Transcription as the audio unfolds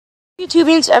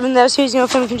YouTubians, Evan, that was who's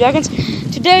filming from Dragons.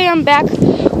 Today I'm back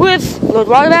with Lord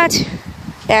Waterbat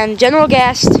and General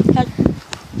Gast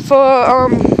for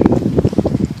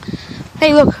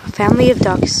hey look, family of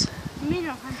ducks.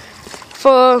 Minnow hunting.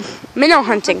 For minnow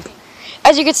hunting.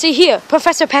 As you can see here,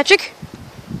 Professor Patrick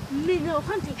Minnow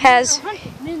hunting. has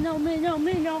Minnow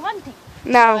hunting.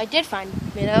 now I did find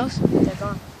minnows. They're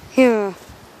gone. here.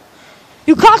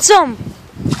 You caught some!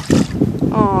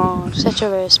 Oh, such a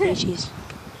rare species.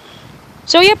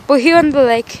 So yep, we're here on the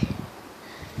lake.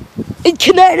 In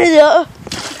Canada!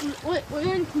 Wait,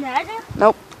 we're in Canada?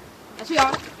 Nope. Yes, we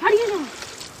are. How do you know?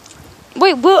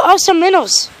 Wait, where are some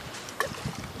minnows?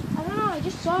 I don't know, I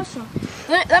just saw some.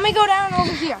 Let me go down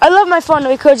over here. I love my phone, it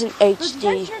records in Let's HD.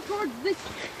 venture towards this.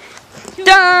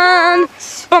 Done!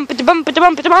 Bump it, bump it,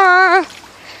 bump it, bump.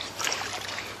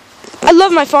 I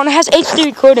love my phone, it has HD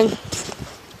recording.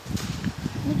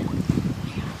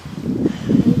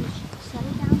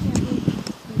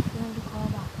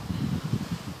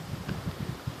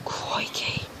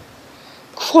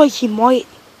 Crikey, mate.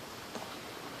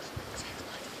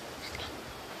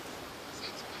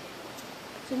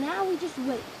 So now we just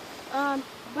wait. Why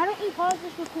don't we pause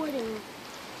this recording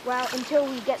until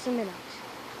we get some minnows?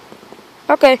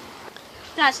 Okay.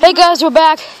 Hey guys, we're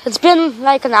back. It's been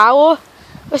like an hour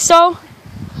or so.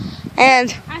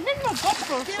 And I think my book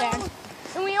broke there.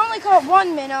 And we only caught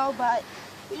one minnow, but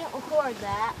we didn't record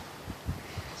that.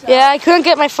 So. yeah, I couldn't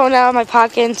get my phone out of my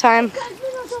pocket in time.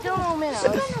 Still no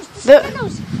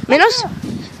minnows. Minnows?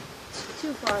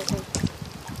 Too far, I think.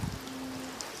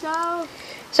 So,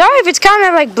 Sorry if it's kind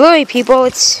of like blurry, people.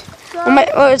 It's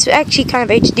it's actually kind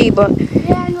of HD, but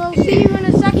yeah, and we'll see you